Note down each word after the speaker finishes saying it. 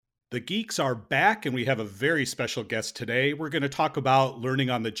The geeks are back, and we have a very special guest today. We're going to talk about learning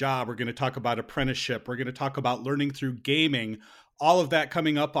on the job. We're going to talk about apprenticeship. We're going to talk about learning through gaming. All of that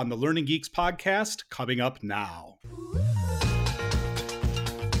coming up on the Learning Geeks podcast, coming up now.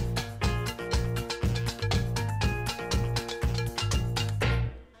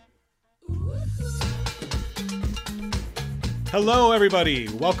 Hello, everybody.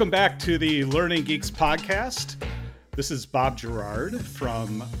 Welcome back to the Learning Geeks podcast. This is Bob Gerard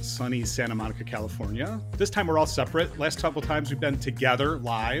from sunny Santa Monica, California. This time we're all separate. Last couple times we've been together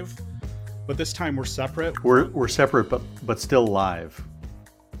live, but this time we're separate. We're separate, but still live.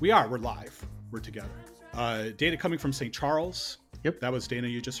 We're live. We're together. Dana coming from St. Charles. Yep. That was Dana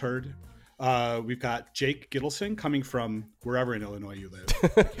you just heard. We've got Jake Gittleson coming from wherever in Illinois you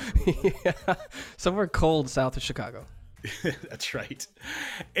live. Yeah, somewhere cold south of Chicago. That's right.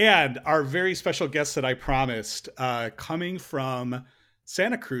 And our very special guest that I promised, coming from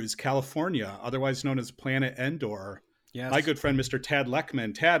Santa Cruz, California, otherwise known as Planet Endor, Yes. my good friend, Mr. Tad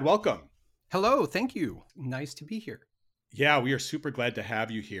Leckman. Tad, welcome. Hello, thank you. Nice to be here. Yeah, we are super glad to have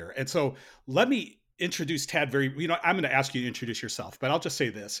you here. And so let me introduce Tad I'm going to ask you to introduce yourself, but I'll just say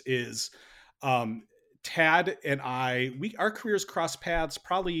this is Tad and our careers crossed paths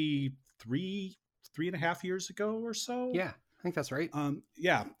probably three and a half years ago or so. Yeah, I think that's right.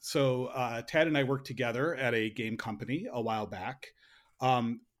 So Tad and I worked together at a game company a while back.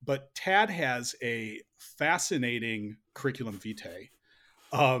 But Tad has a fascinating curriculum vitae.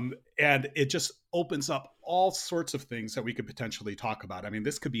 And it just opens up all sorts of things that we could potentially talk about. I mean,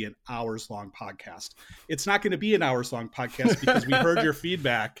 this could be an hours-long podcast. It's not going to be an hours-long podcast because we heard your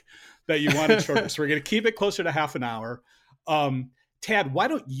feedback that you wanted shorter. So we're going to keep it closer to half an hour. Tad, why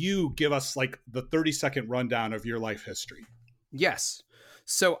don't you give us like the 30-second rundown of your life history? Yes.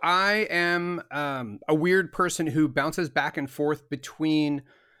 So I am a weird person who bounces back and forth between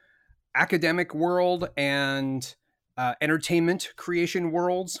academic world and entertainment creation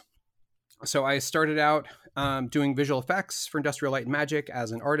worlds. So I started out doing visual effects for Industrial Light and Magic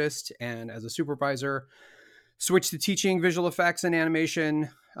as an artist and as a supervisor. Switched to teaching visual effects and animation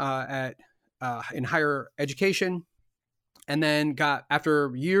in higher education. And then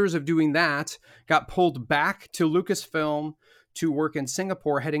after years of doing that, got pulled back to Lucasfilm to work in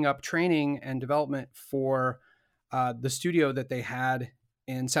Singapore, heading up training and development for the studio that they had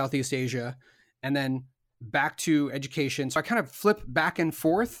in Southeast Asia, and then back to education. So I kind of flip back and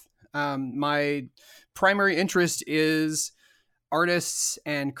forth. My primary interest is artists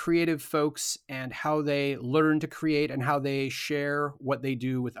and creative folks and how they learn to create and how they share what they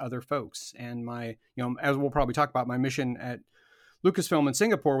do with other folks. And as we'll probably talk about, my mission at Lucasfilm in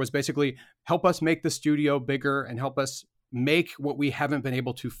Singapore was basically help us make the studio bigger and help us make what we haven't been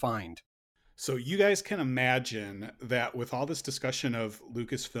able to find. So you guys can imagine that with all this discussion of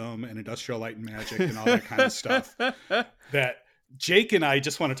Lucasfilm and Industrial Light and Magic and all that kind of stuff, that Jake and I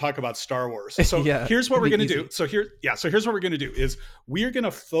just want to talk about Star Wars. So here's what we're going to do. So here's what we're going to do is we're going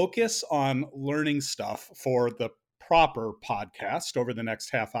to focus on learning stuff for the proper podcast over the next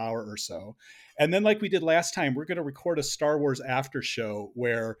half hour or so. And then like we did last time, we're going to record a Star Wars after show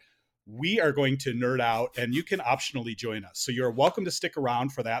where we are going to nerd out and you can optionally join us. So you're welcome to stick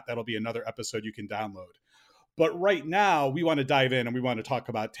around for that. That'll be another episode you can download. But right now we want to dive in and we want to talk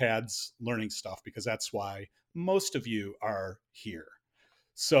about Tad's learning stuff because that's why most of you are here.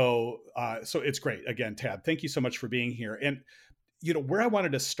 So it's great. Again, Tad, thank you so much for being here. And, where I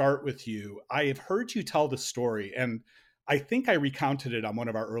wanted to start with you, I have heard you tell the story, and I think I recounted it on one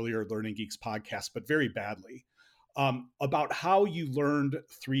of our earlier Learning Geeks podcasts, but very badly, about how you learned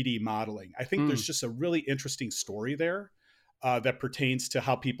 3D modeling. I think there's just a really interesting story there that pertains to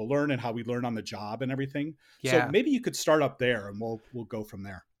how people learn and how we learn on the job and everything. Yeah. So maybe you could start up there and we'll go from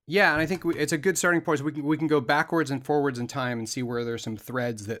there. Yeah, and I think it's a good starting point. So we can go backwards and forwards in time and see where there's some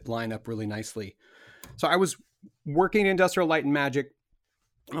threads that line up really nicely. So I was working in Industrial Light and Magic.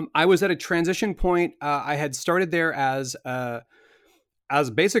 I was at a transition point. I had started there as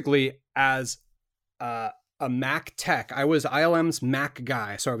basically a Mac tech. I was ILM's Mac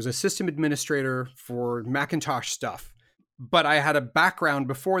guy, so I was a system administrator for Macintosh stuff. But I had a background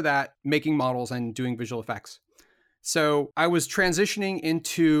before that making models and doing visual effects. So I was transitioning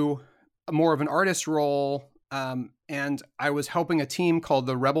into more of an artist role, and I was helping a team called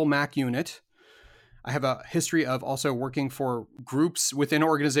the Rebel Mac Unit. I have a history of also working for groups within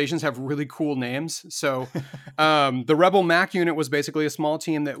organizations have really cool names. So the Rebel Mac Unit was basically a small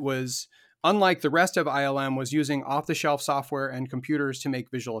team that was, unlike the rest of ILM, was using off-the-shelf software and computers to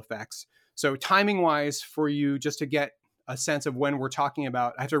make visual effects. So timing-wise, for you, just to get a sense of when we're talking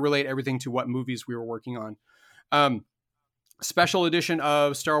about, I have to relate everything to what movies we were working on. special edition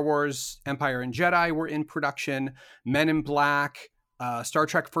of Star Wars Empire and Jedi were in production, Men in Black, Star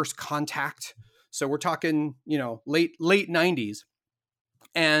Trek First Contact. So we're talking, late 90s.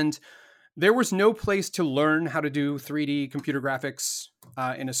 And there was no place to learn how to do 3D computer graphics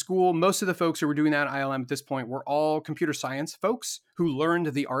in a school. Most of the folks who were doing that at ILM at this point were all computer science folks who learned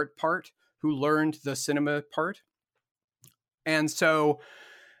the art part, who learned the cinema part. And so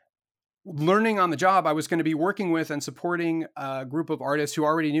learning on the job, I was going to be working with and supporting a group of artists who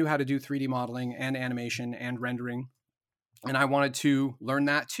already knew how to do 3D modeling and animation and rendering. And I wanted to learn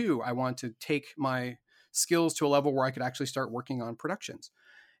that too. I wanted to take my skills to a level where I could actually start working on productions.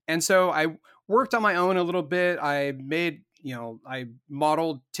 And so I worked on my own a little bit. I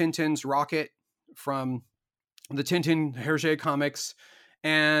modeled Tintin's rocket from the Tintin Hergé comics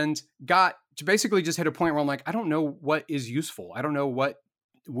and got to basically just hit a point where I'm like, I don't know what is useful. I don't know what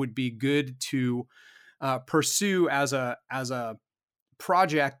would be good to pursue as a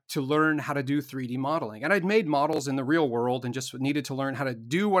project to learn how to do 3D modeling. And I'd made models in the real world and just needed to learn how to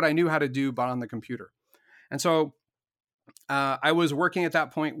do what I knew how to do, but on the computer. And so I was working at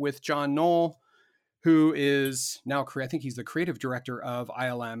that point with John Knoll, who is now, I think he's the creative director of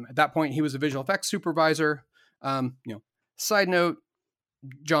ILM. At that point, he was a visual effects supervisor. Side note,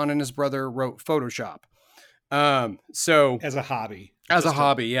 John and his brother wrote Photoshop. So as a hobby,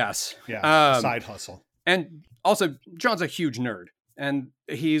 yes. Yeah. Side hustle. And also John's a huge nerd, and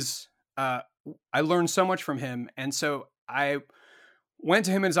he's, I learned so much from him. And so I went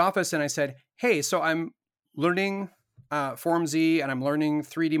to him in his office and I said, hey, so I'm learning Form Z and I'm learning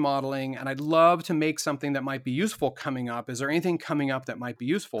 3D modeling, and I'd love to make something that might be useful coming up. Is there anything coming up that might be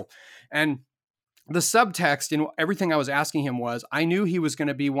useful? And the subtext in everything I was asking him was, I knew he was going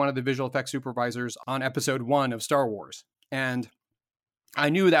to be one of the visual effects supervisors on episode 1 of Star Wars. And I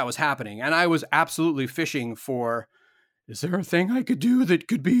knew that was happening. And I was absolutely fishing for, is there a thing I could do that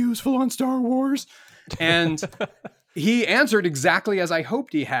could be useful on Star Wars? And he answered exactly as I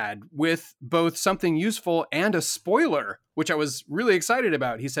hoped he had, with both something useful and a spoiler, which I was really excited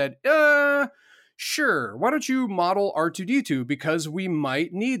about. He said, sure, why don't you model R2-D2, because we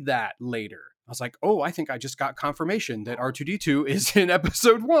might need that later. I was like, oh, I think I just got confirmation that R2-D2 is in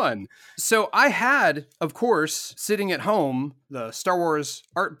episode 1. So I had, of course, sitting at home, the Star Wars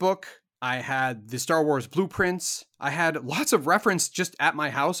art book. I had the Star Wars blueprints. I had lots of reference just at my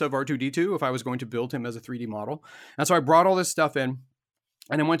house of R2-D2 if I was going to build him as a 3D model. And so I brought all this stuff in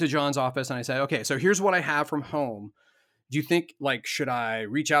and I went to John's office and I said, okay, so here's what I have from home. Do you think, should I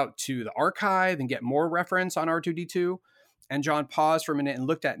reach out to the archive and get more reference on R2-D2? And John paused for a minute and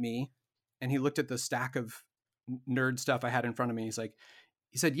looked at me, and he looked at the stack of nerd stuff I had in front of me.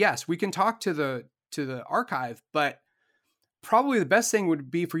 He said, yes, we can talk to the archive, but probably the best thing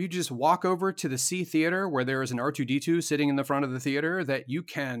would be for you to just walk over to the C theater where there is an R2-D2 sitting in the front of the theater that you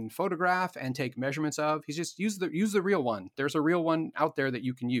can photograph and take measurements of. He's just use the real one. There's a real one out there that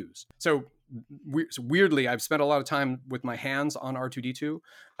you can use. So weirdly, I've spent a lot of time with my hands on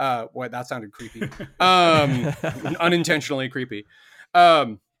R2-D2. Boy, that sounded creepy. Unintentionally creepy.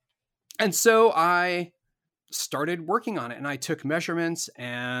 And so I started working on it, and I took measurements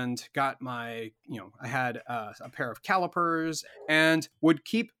and got my, I had a pair of calipers and would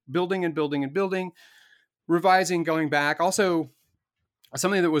keep building and building and building, revising, going back. Also,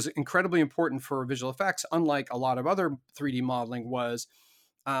 something that was incredibly important for visual effects, unlike a lot of other 3D modeling, was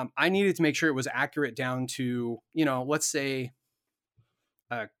I needed to make sure it was accurate down to, let's say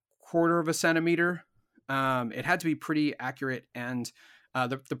a quarter of a centimeter. It had to be pretty accurate, and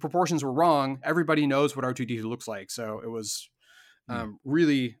the proportions were wrong. Everybody knows what R2-D2 looks like. So it was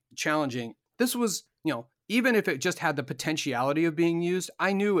really challenging. This was, even if it just had the potentiality of being used,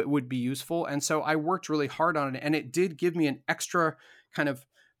 I knew it would be useful. And so I worked really hard on it. And it did give me an extra kind of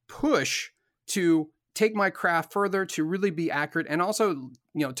push to take my craft further, to really be accurate, and also,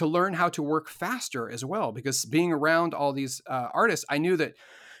 to learn how to work faster as well. Because being around all these artists, I knew that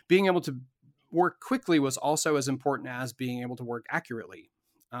being able to work quickly was also as important as being able to work accurately.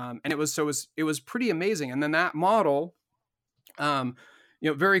 And it was pretty amazing. And then that model,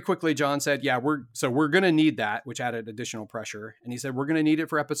 very quickly, John said, yeah, we're going to need that, which added additional pressure. And he said, we're going to need it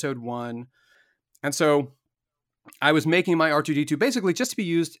for episode 1. And so I was making my R2-D2 basically just to be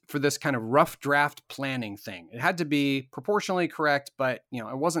used for this kind of rough draft planning thing. It had to be proportionally correct, but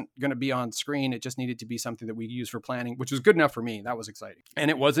it wasn't going to be on screen. It just needed to be something that we use for planning, which was good enough for me. That was exciting. And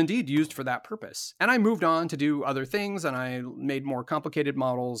it was indeed used for that purpose. And I moved on to do other things, and I made more complicated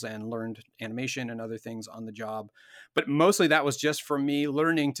models and learned animation and other things on the job. But mostly that was just for me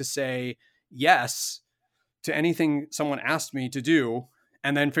learning to say yes to anything someone asked me to do,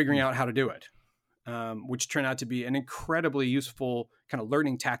 and then figuring out how to do it. which turned out to be an incredibly useful kind of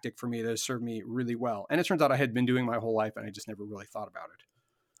learning tactic for me that has served me really well. And it turns out I had been doing my whole life and I just never really thought about it.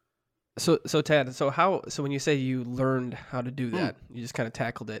 So Tad, so when you say you learned how to do that, you just kind of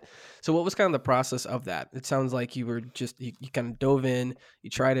tackled it. So what was kind of the process of that? It sounds like you were just, you kind of dove in, you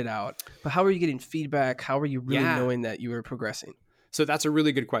tried it out, but how were you getting feedback? How were you really knowing that you were progressing? So that's a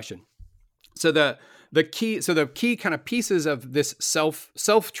really good question. So the key kind of pieces of this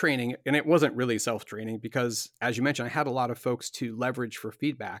self training, and it wasn't really self training because, as you mentioned, I had a lot of folks to leverage for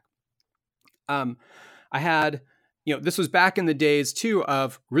feedback. I had, this was back in the days too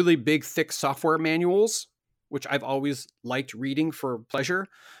of really big, thick software manuals, which I've always liked reading for pleasure.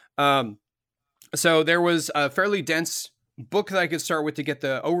 So there was a fairly dense book that I could start with to get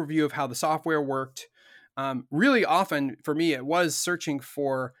the overview of how the software worked. Really often for me, it was searching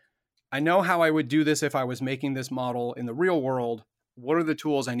for, I know how I would do this if I was making this model in the real world. What are the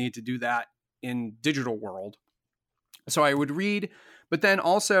tools I need to do that in digital world? So I would read, but then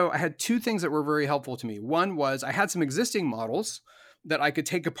also I had two things that were very helpful to me. One was I had some existing models that I could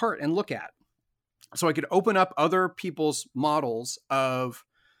take apart and look at. So I could open up other people's models of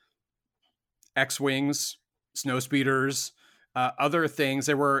X-Wings, snow speeders, other things.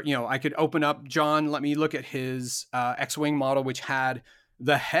 There were, I could open up John, let me look at his X-Wing model, which had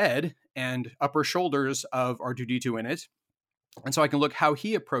the head and upper shoulders of R2-D2 in it. And so I can look how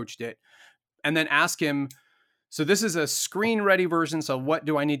he approached it and then ask him, so this is a screen ready version. So what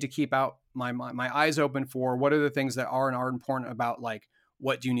do I need to keep out my eyes open for? What are the things that are and aren't important about, like,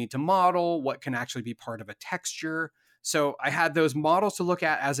 what do you need to model? What can actually be part of a texture? So I had those models to look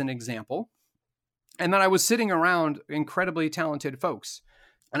at as an example. And then I was sitting around incredibly talented folks.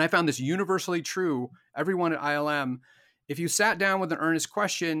 And I found this universally true. Everyone at ILM, if you sat down with an earnest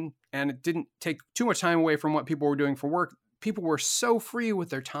question and it didn't take too much time away from what people were doing for work, people were so free with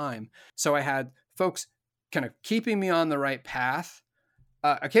their time. So I had folks kind of keeping me on the right path,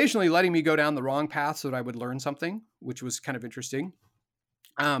 occasionally letting me go down the wrong path so that I would learn something, which was kind of interesting.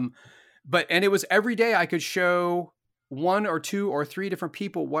 And it was every day I could show one or two or three different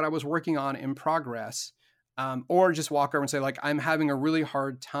people what I was working on in progress, or just walk over and say, like, I'm having a really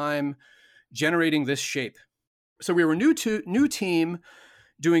hard time generating this shape. So we were new team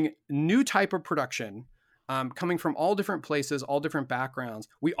doing new type of production, coming from all different places, all different backgrounds.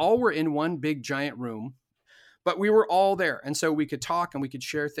 We all were in one big giant room, but we were all there. And so we could talk and we could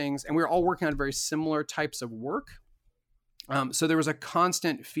share things, and we were all working on very similar types of work. So there was a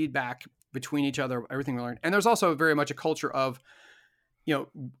constant feedback between each other, everything we learned. And there's also very much a culture of,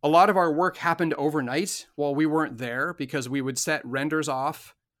 a lot of our work happened overnight while we weren't there, because we would set renders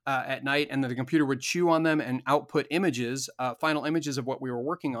off at night, and then the computer would chew on them and output images, final images of what we were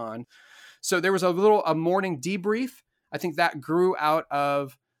working on. So there was a morning debrief. I think that grew out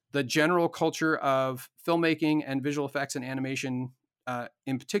of the general culture of filmmaking and visual effects and animation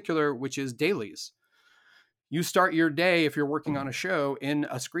in particular, which is dailies. You start your day, if you're working on a show, in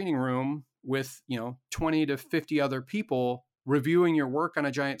a screening room with 20 to 50 other people reviewing your work on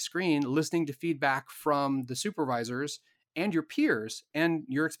a giant screen, listening to feedback from the supervisors and your peers, and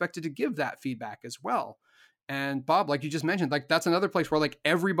you're expected to give that feedback as well. And Bob, like you just mentioned, like that's another place where like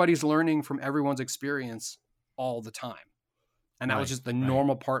everybody's learning from everyone's experience all the time. And that was just the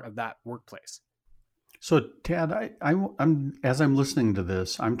normal part of that workplace. So Tad, I'm as I'm listening to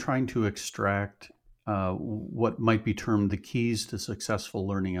this, I'm trying to extract what might be termed the keys to successful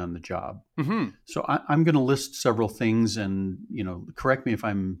learning on the job. Mm-hmm. So I'm going to list several things, and correct me if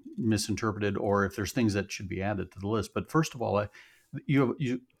I'm misinterpreted or if there's things that should be added to the list. But first of all,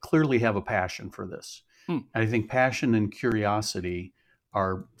 you clearly have a passion for this. And I think passion and curiosity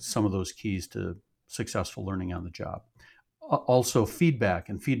are some of those keys to successful learning on the job. Also feedback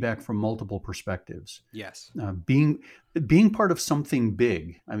from multiple perspectives. Yes. Being part of something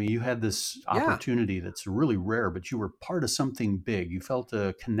big. I mean, you had this opportunity that's really rare, but you were part of something big. You felt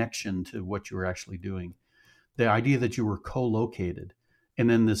a connection to what you were actually doing. The idea that you were co-located, and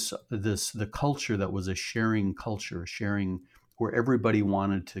then the culture that was a sharing culture, sharing where everybody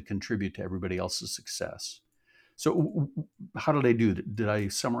wanted to contribute to everybody else's success. So how did I do? Did I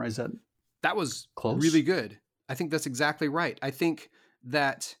summarize that? That was close? Really good. I think that's exactly right. I think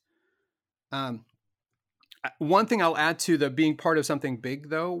that one thing I'll add to the being part of something big,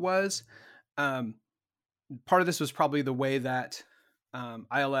 though, was part of this was probably the way that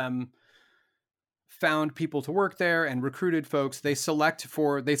ILM found people to work there and recruited folks. They select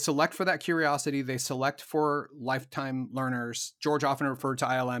for that curiosity. They select for lifetime learners. George often referred to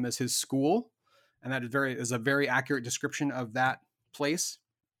ILM as his school, and that is a very accurate description of that place.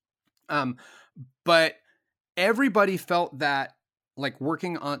 But everybody felt that like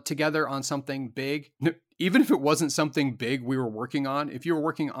working on together on something big, even if it wasn't something big we were working on, if you were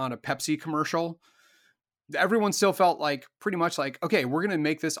working on a Pepsi commercial, everyone still felt like pretty much like, okay, we're going to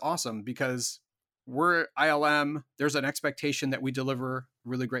make this awesome because we're ILM. There's an expectation that we deliver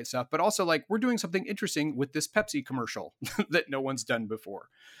really great stuff, but also like we're doing something interesting with this Pepsi commercial that no one's done before.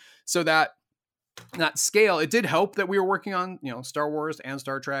 So that scale, it did help that we were working on, Star Wars and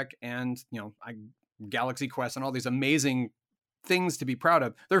Star Trek and, Galaxy Quest and all these amazing things to be proud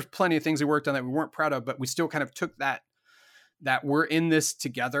of. There's plenty of things we worked on that we weren't proud of, but we still kind of took that we're in this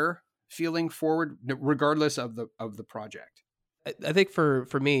together feeling forward, regardless of the project. I think for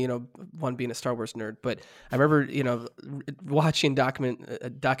me, one being a Star Wars nerd, but I remember, watching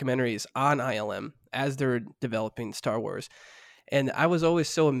documentaries on ILM as they're developing Star Wars. And I was always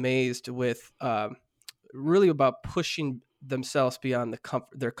so amazed with really about pushing themselves beyond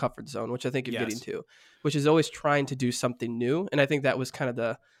their comfort zone, which I think you're getting to, which is always trying to do something new. And I think that was kind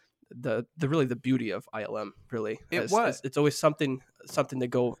of the really the beauty of ILM, really. It's always something to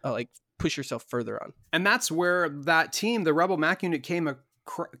go like push yourself further on. And that's where that team, the Rebel Mac unit, came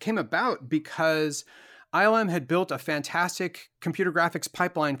about, because ILM had built a fantastic computer graphics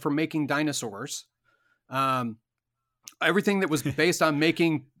pipeline for making dinosaurs. Everything that was based on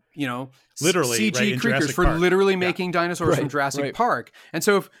making, literally CG creatures for literally making dinosaurs from Jurassic Park. And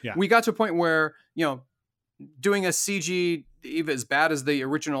so if we got to a point where, doing a CG, even as bad as the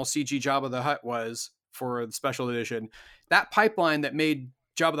original CG Jabba the Hutt was for the special edition, that pipeline that made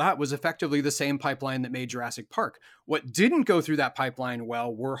Jabba the Hutt was effectively the same pipeline that made Jurassic Park. What didn't go through that pipeline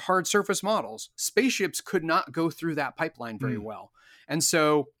well were hard surface models. Spaceships could not go through that pipeline very well. And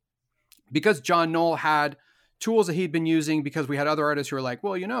so because John Knoll had tools that he'd been using, because we had other artists who were like,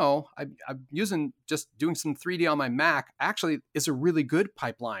 well, I'm using, just doing some 3D on my Mac actually is a really good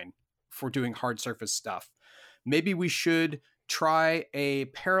pipeline for doing hard surface stuff. Maybe we should try a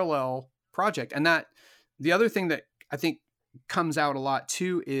parallel project. And that the other thing that I think comes out a lot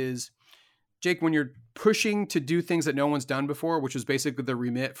too is, Jake, when you're pushing to do things that no one's done before, which was basically the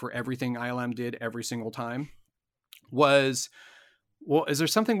remit for everything ILM did every single time, was, well, is there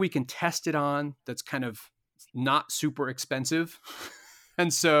something we can test it on that's kind of not super expensive?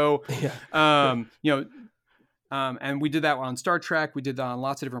 And so, and we did that on Star Trek. We did that on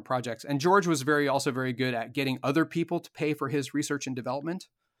lots of different projects. And George was also very good at getting other people to pay for his research and development.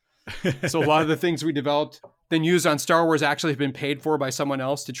 So a lot of the things we developed then used on Star Wars actually have been paid for by someone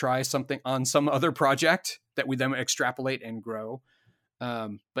else to try something on some other project that we then extrapolate and grow.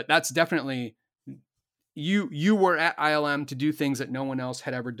 But that's definitely, you were at ILM to do things that no one else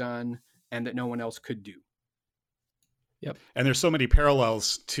had ever done and that no one else could do. Yep. And there's so many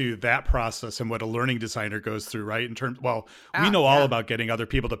parallels to that process and what a learning designer goes through, right? In terms, we know all about getting other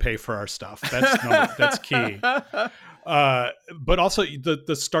people to pay for our stuff. That's key. But also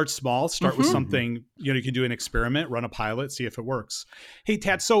the start small, start with something, you can do an experiment, run a pilot, see if it works. Hey,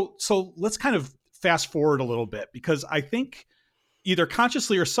 Tad, so let's kind of fast forward a little bit, because I think either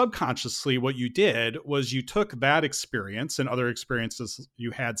consciously or subconsciously, what you did was you took that experience and other experiences you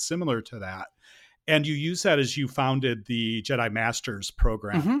had similar to that, and you use that as you founded the Jedi Masters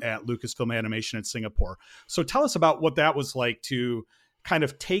program at Lucasfilm Animation in Singapore. So tell us about what that was like to kind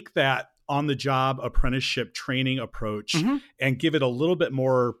of take that on-the-job apprenticeship training approach and give it a little bit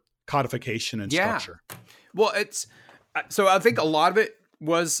more codification and structure. Well, so I think a lot of it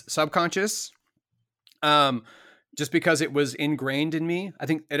was subconscious, just because it was ingrained in me. I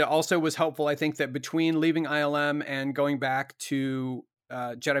think it also was helpful. I think that between leaving ILM and going back to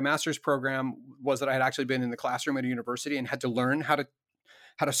Jedi Masters program was that I had actually been in the classroom at a university and had to learn how to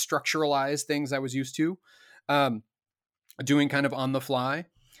structuralize things I was used to doing kind of on the fly.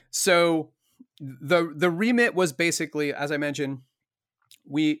 So the remit was basically, as I mentioned,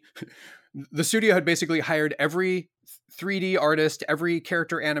 the studio had basically hired every 3D artist, every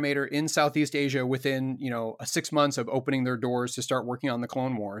character animator in Southeast Asia within, 6 months of opening their doors to start working on the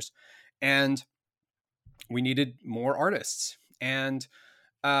Clone Wars. And we needed more artists. And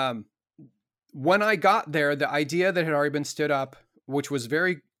when I got there, the idea that had already been stood up, which was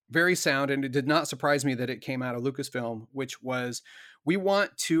very, very sound, and it did not surprise me that it came out of Lucasfilm, which was, we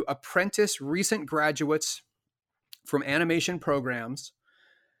want to apprentice recent graduates from animation programs,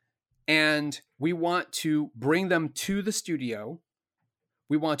 and we want to bring them to the studio.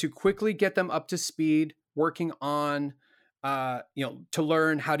 We want to quickly get them up to speed working on to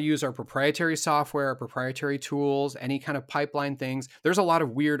learn how to use our proprietary software, our proprietary tools, any kind of pipeline things. There's a lot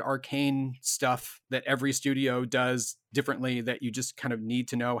of weird arcane stuff that every studio does differently that you just kind of need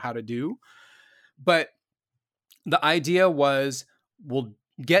to know how to do. But the idea was, we'll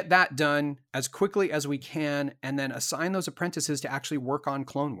get that done as quickly as we can, and then assign those apprentices to actually work on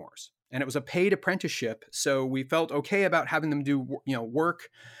Clone Wars. And it was a paid apprenticeship, so we felt okay about having them do, work,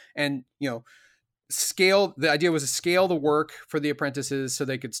 and, scale. The idea was to scale the work for the apprentices so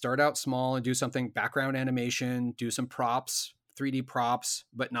they could start out small and do something background animation, do some props, 3D props,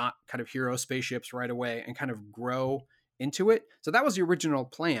 but not kind of hero spaceships right away, and kind of grow into it. So that was the original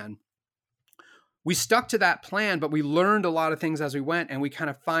plan. We stuck to that plan, but we learned a lot of things as we went, and we kind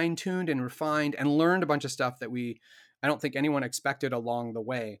of fine-tuned and refined and learned a bunch of stuff that I don't think anyone expected along the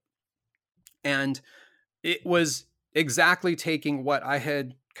way. And it was exactly taking what I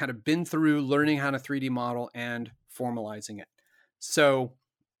had kind of been through, learning how to 3D model and formalizing it. So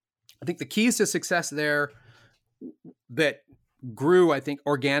I think the keys to success there that grew, I think,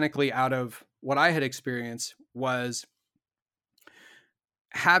 organically out of what I had experienced was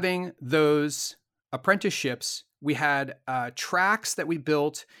having those apprenticeships. We had tracks that we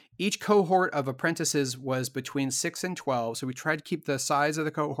built. Each cohort of apprentices was between 6 and 12. So we tried to keep the size of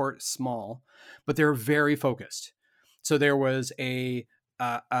the cohort small, but they were very focused. So there was a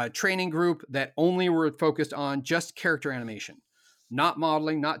training group that only were focused on just character animation, not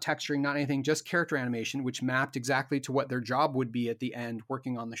modeling, not texturing, not anything, just character animation, which mapped exactly to what their job would be at the end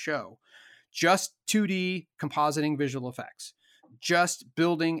working on the show. Just 2D compositing visual effects, just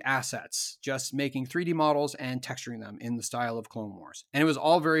building assets, just making 3D models and texturing them in the style of Clone Wars. And it was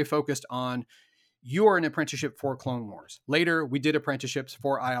all very focused on, you are an apprenticeship for Clone Wars. Later, we did apprenticeships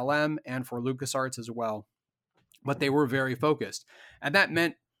for ILM and for LucasArts as well, but they were very focused. And that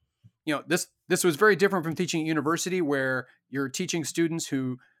meant, this was very different from teaching at university, where you're teaching students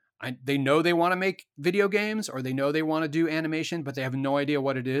who they know they want to make video games, or they know they want to do animation, but they have no idea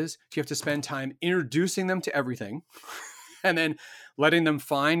what it is. So you have to spend time introducing them to everything and then letting them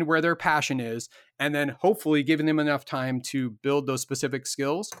find where their passion is, and then hopefully giving them enough time to build those specific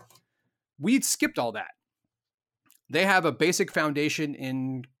skills. We'd skipped all that. They have a basic foundation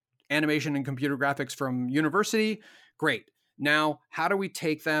in animation and computer graphics from university. Great. Now, how do we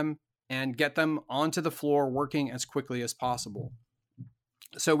take them and get them onto the floor working as quickly as possible?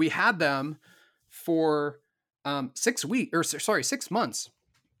 So we had them for 6 months.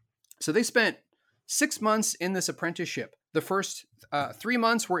 So they spent 6 months in this apprenticeship. The first 3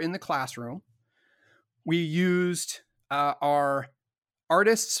 months were in the classroom. We used our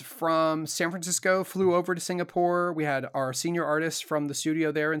artists from San Francisco flew over to Singapore. We had our senior artists from the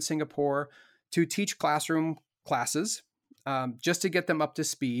studio there in Singapore to teach classroom classes, just to get them up to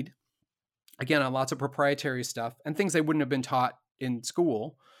speed. Again, on lots of proprietary stuff and things they wouldn't have been taught in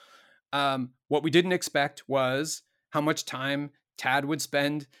school. What we didn't expect was how much time Tad would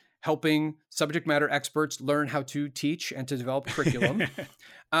spend helping subject matter experts learn how to teach and to develop curriculum.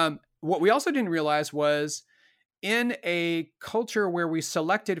 What we also didn't realize was, in a culture where we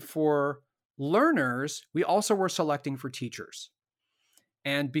selected for learners, we also were selecting for teachers.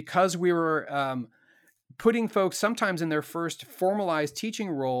 And because we were putting folks sometimes in their first formalized teaching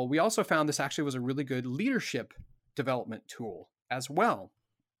role, we also found this actually was a really good leadership development tool as well.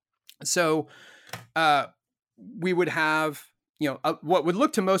 So we would have, what would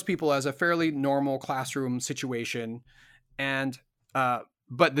look to most people as a fairly normal classroom situation. And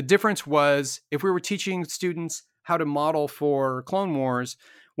but the difference was, if we were teaching students how to model for Clone Wars,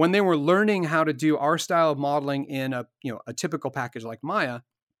 when they were learning how to do our style of modeling in a typical package like Maya,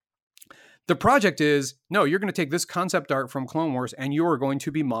 the project is, no, you're going to take this concept art from Clone Wars and you're going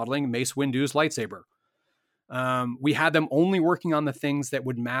to be modeling Mace Windu's lightsaber. We had them only working on the things that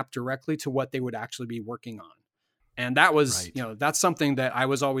would map directly to what they would actually be working on. And that was, right. That's something that I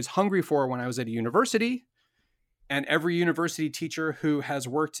was always hungry for when I was at a university. And every university teacher who has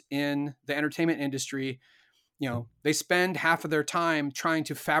worked in the entertainment industry, they spend half of their time trying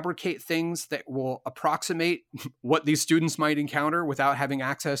to fabricate things that will approximate what these students might encounter without having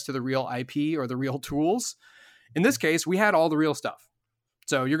access to the real IP or the real tools. In this case, we had all the real stuff.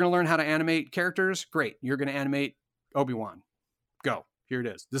 So you're going to learn how to animate characters. Great. You're going to animate Obi-Wan. Go. Here it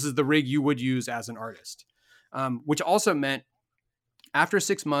is. This is the rig you would use as an artist. Which also meant after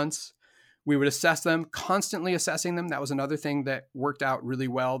 6 months, we would assess them, constantly assessing them. That was another thing that worked out really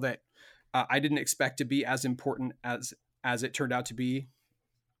well that I didn't expect to be as important as it turned out to be.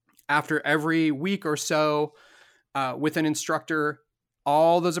 After every week or so with an instructor,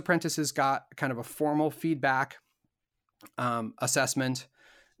 all those apprentices got kind of a formal feedback assessment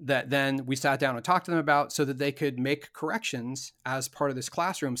that then we sat down and talked to them about, so that they could make corrections as part of this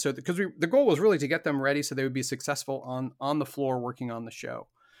classroom. So because the goal was really to get them ready so they would be successful on the floor working on the show.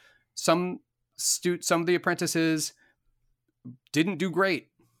 Some of the apprentices didn't do great,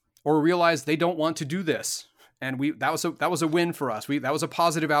 or realized they don't want to do this. and that was a win for us. That was a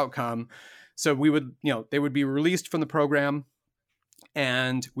positive outcome. So we would, they would be released from the program,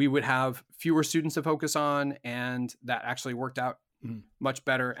 and we would have fewer students to focus on, and that actually worked out much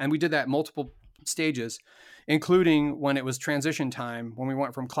better. And we did that multiple stages, including when it was transition time, when we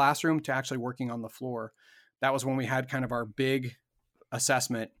went from classroom to actually working on the floor. That was when we had kind of our big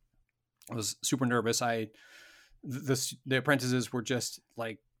assessment. I was super nervous. The apprentices were just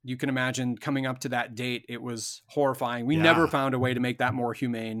like, you can imagine, coming up to that date, it was horrifying. We never found a way to make that more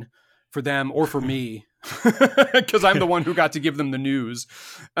humane for them or for me, because I'm the one who got to give them the news.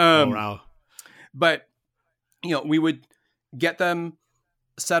 Wow. But, we would get them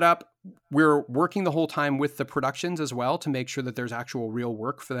set up. We're working the whole time with the productions as well to make sure that there's actual real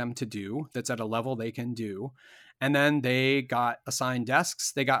work for them to do that's at a level they can do. And then they got assigned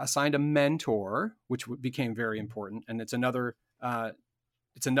desks. They got assigned a mentor, which became very important. And it's another kind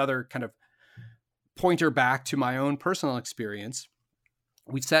of pointer back to my own personal experience.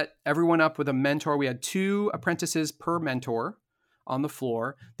 We set everyone up with a mentor. We had 2 apprentices per mentor on the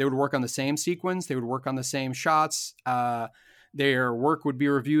floor. They would work on the same sequence. They would work on the same shots. Their work would be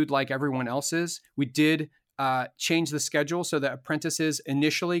reviewed like everyone else's. We did change the schedule so that apprentices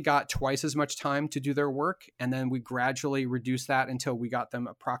initially got twice as much time to do their work. And then we gradually reduced that until we got them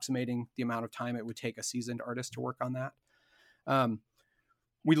approximating the amount of time it would take a seasoned artist to work on that.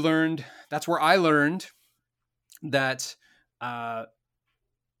 That's where I learned that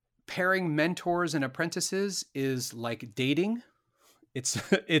pairing mentors and apprentices is like dating.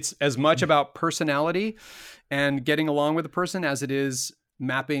 It's as much about personality and getting along with a person as it is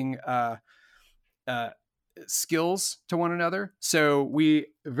mapping skills to one another. So we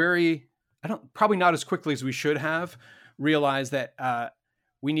probably not as quickly as we should have, realized that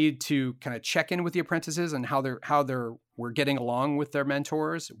we need to kind of check in with the apprentices and how we're getting along with their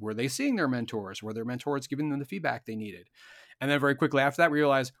mentors. Were they seeing their mentors? Were their mentors giving them the feedback they needed? And then very quickly after that, we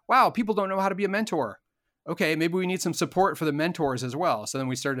realized, wow, people don't know how to be a mentor. Okay, maybe we need some support for the mentors as well. So then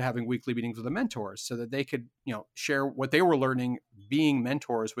we started having weekly meetings with the mentors so that they could, share what they were learning being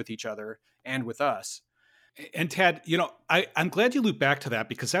mentors with each other and with us. And Tad, I'm glad you looped back to that,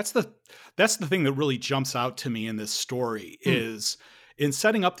 because that's the thing that really jumps out to me in this story is in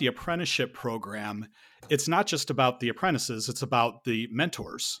setting up the apprenticeship program. It's not just about the apprentices; it's about the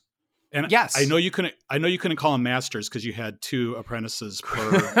mentors. And yes, I know you couldn't call them masters because you had 2 apprentices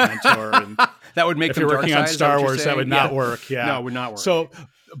per mentor. And that would make if them you're working on Star Wars, that would not work. Yeah, no, it would not work. So,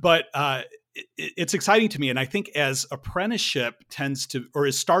 but it's exciting to me, and I think as apprenticeship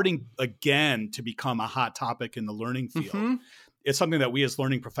is starting again to become a hot topic in the learning field, it's something that we as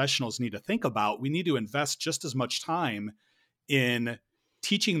learning professionals need to think about. We need to invest just as much time in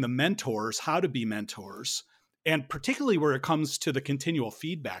teaching the mentors how to be mentors. And particularly where it comes to the continual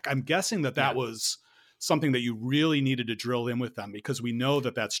feedback, I'm guessing that was something that you really needed to drill in with them, because we know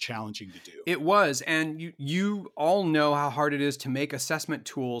that that's challenging to do. It was. And you all know how hard it is to make assessment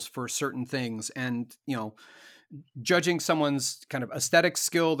tools for certain things. And, judging someone's kind of aesthetic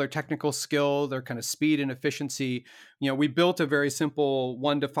skill, their technical skill, their kind of speed and efficiency. We built a very simple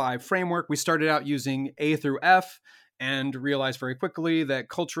 1 to 5 framework. We started out using A through F and realized very quickly that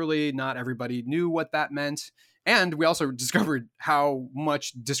culturally, not everybody knew what that meant. And we also discovered how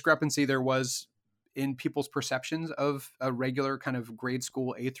much discrepancy there was in people's perceptions of a regular kind of grade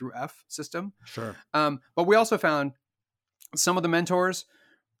school A through F system. Sure. But we also found some of the mentors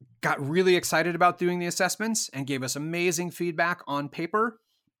got really excited about doing the assessments and gave us amazing feedback on paper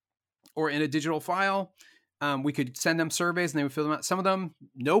or in a digital file. We could send them surveys and they would fill them out. Some of them,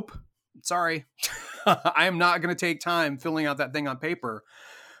 nope, sorry. I am not going to take time filling out that thing on paper.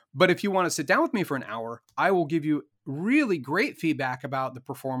 But if you want to sit down with me for an hour, I will give you really great feedback about the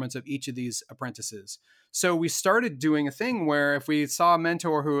performance of each of these apprentices. So we started doing a thing where if we saw a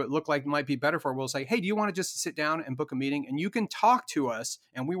mentor who it looked like might be better for, we'll say, hey, do you want to just sit down and book a meeting? And you can talk to us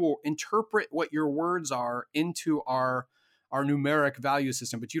and we will interpret what your words are into our numeric value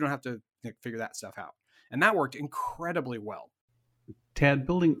system, but you don't have to figure that stuff out. And that worked incredibly well. Tad,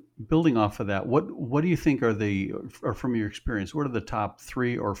 building off of that, what do you think or from your experience, what are the top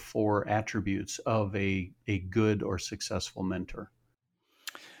 3 or 4 attributes of a good or successful mentor?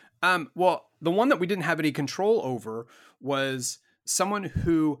 Well, the one that we didn't have any control over was someone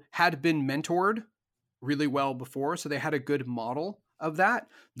who had been mentored really well before, so they had a good model of that.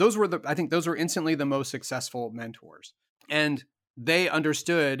 I think those were instantly the most successful mentors, and they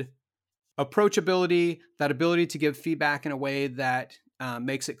understood approachability, that ability to give feedback in a way that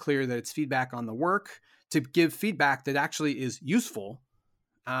makes it clear that it's feedback on the work, to give feedback that actually is useful,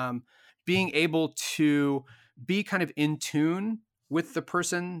 being able to be kind of in tune with the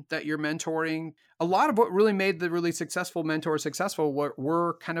person that you're mentoring. A lot of what really made the really successful mentors successful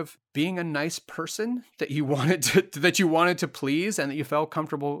were kind of being a nice person that you wanted to please, and that you felt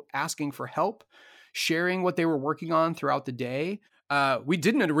comfortable asking for help, sharing what they were working on throughout the day. We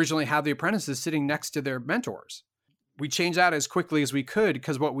didn't originally have the apprentices sitting next to their mentors. We changed that as quickly as we could,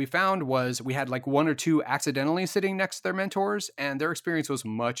 because what we found was we had like one or two accidentally sitting next to their mentors, and their experience was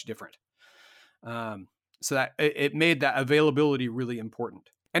much different. So that it made that availability really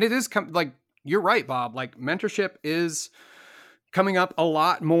important. And it is like, you're right, Bob, like mentorship is coming up a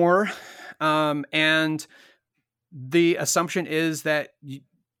lot more. And the assumption is that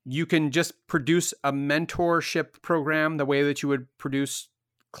you can just produce a mentorship program the way that you would produce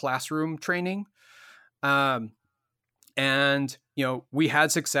classroom training. And, we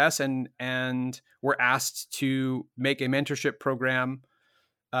had success and were asked to make a mentorship program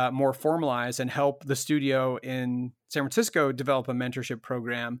more formalized and help the studio in San Francisco develop a mentorship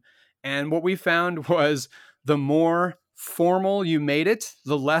program. And what we found was the more formal you made it,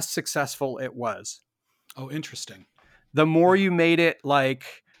 the less successful it was. Oh, interesting. The more you made it like,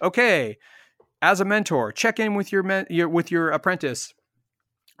 okay, as a mentor, check in with your apprentice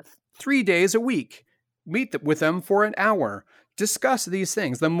 3 days a week. Meet with them for an hour. Discuss these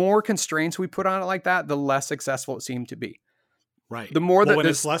things. The more constraints we put on it like that, the less successful it seemed to be. Right. The more that when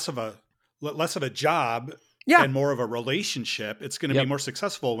it's less of a job and more of a relationship, it's going to be more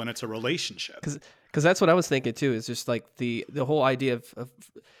successful when it's a relationship. Because that's what I was thinking too. Is just like the whole idea of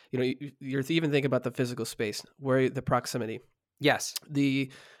you're even thinking about the physical space, where the proximity. Yes. The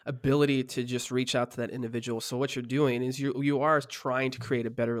ability to just reach out to that individual. So what you're doing is you are trying to create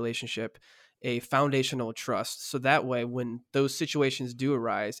a better relationship, a foundational trust. So that way, when those situations do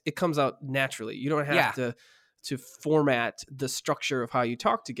arise, it comes out naturally. You don't have to format the structure of how you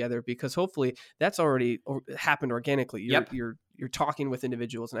talk together, because hopefully that's already happened organically. You're talking with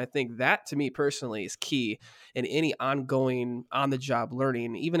individuals. And I think that, to me personally, is key in any ongoing on-the-job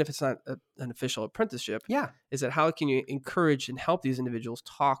learning, even if it's not an official apprenticeship. Is that how can you encourage and help these individuals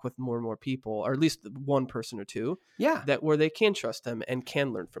talk with more and more people, or at least one person or two, that where they can trust them and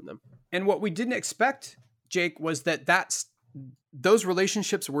can learn from them. And what we didn't expect, Jake, was those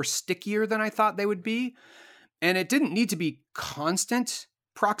relationships were stickier than I thought they would be. And it didn't need to be constant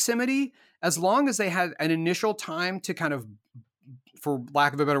proximity, as long as they had an initial time to kind of, for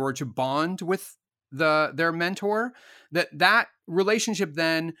lack of a better word, to bond with their mentor, that relationship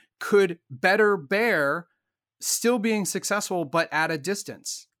then could better bear still being successful, but at a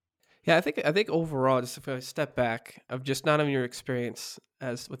distance. Yeah, I think overall, just if I step back of just not only your experience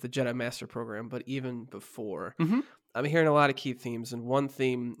as with the Jedi Master program, but even before, I'm hearing a lot of key themes. And one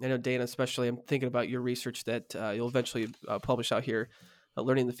theme, I know Dana especially, I'm thinking about your research that you'll eventually publish out here,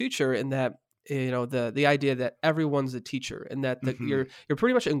 Learning the Future, and that the idea that everyone's a teacher, and that you're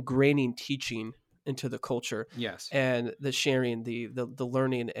pretty much ingraining teaching into the culture. Yes, and the sharing, the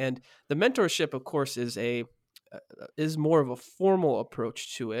learning, and the mentorship, of course, is more of a formal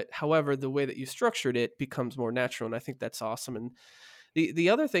approach to it. However, the way that you structured it becomes more natural, and I think that's awesome. And the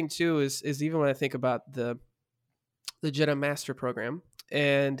other thing too is even when I think about the Jedi Master program,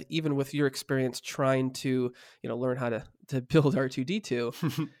 and even with your experience trying to learn how to build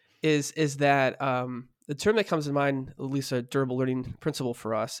R2D2, is that the term that comes to mind, at least a durable learning principle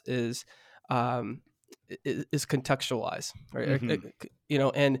for us, is contextualize, right?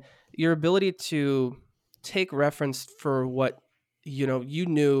 And your ability to take reference for what you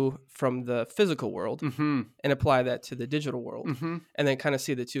knew from the physical world and apply that to the digital world, and then kind of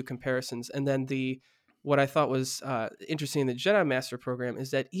see the two comparisons. And then what I thought was interesting in the Jedi Master program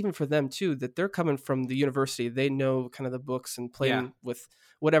is that even for them too, that they're coming from the university, they know kind of the books and playing with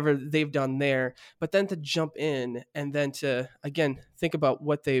whatever they've done there, but then to jump in and then to, again, think about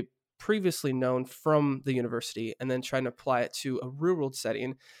what they previously known from the university and then trying to apply it to a real world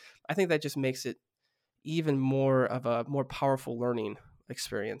setting. I think that just makes it even more of a more powerful learning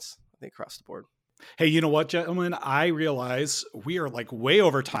experience, I think, across the board. Hey, you know what, gentlemen? I realize we are like way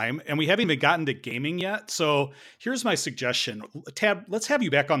over time and we haven't even gotten to gaming yet. So here's my suggestion. Tab, let's have you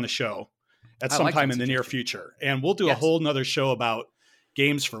back on the show at some time in the near future. And we'll do a whole nother show about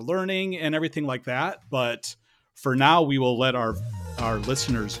games for learning and everything like that. But for now, we will let our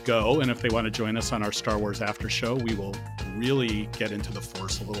listeners go. And if they want to join us on our Star Wars after show, we will really get into the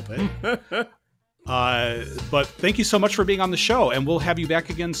Force a little bit. But thank you so much for being on the show, and we'll have you back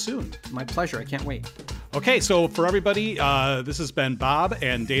again soon. My pleasure. I can't wait. Okay, so for everybody, this has been Bob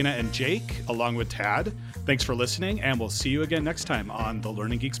and Dana and Jake, along with Tad. Thanks for listening, and we'll see you again next time on the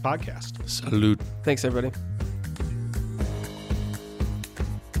Learning Geeks podcast. Salute. Thanks, everybody.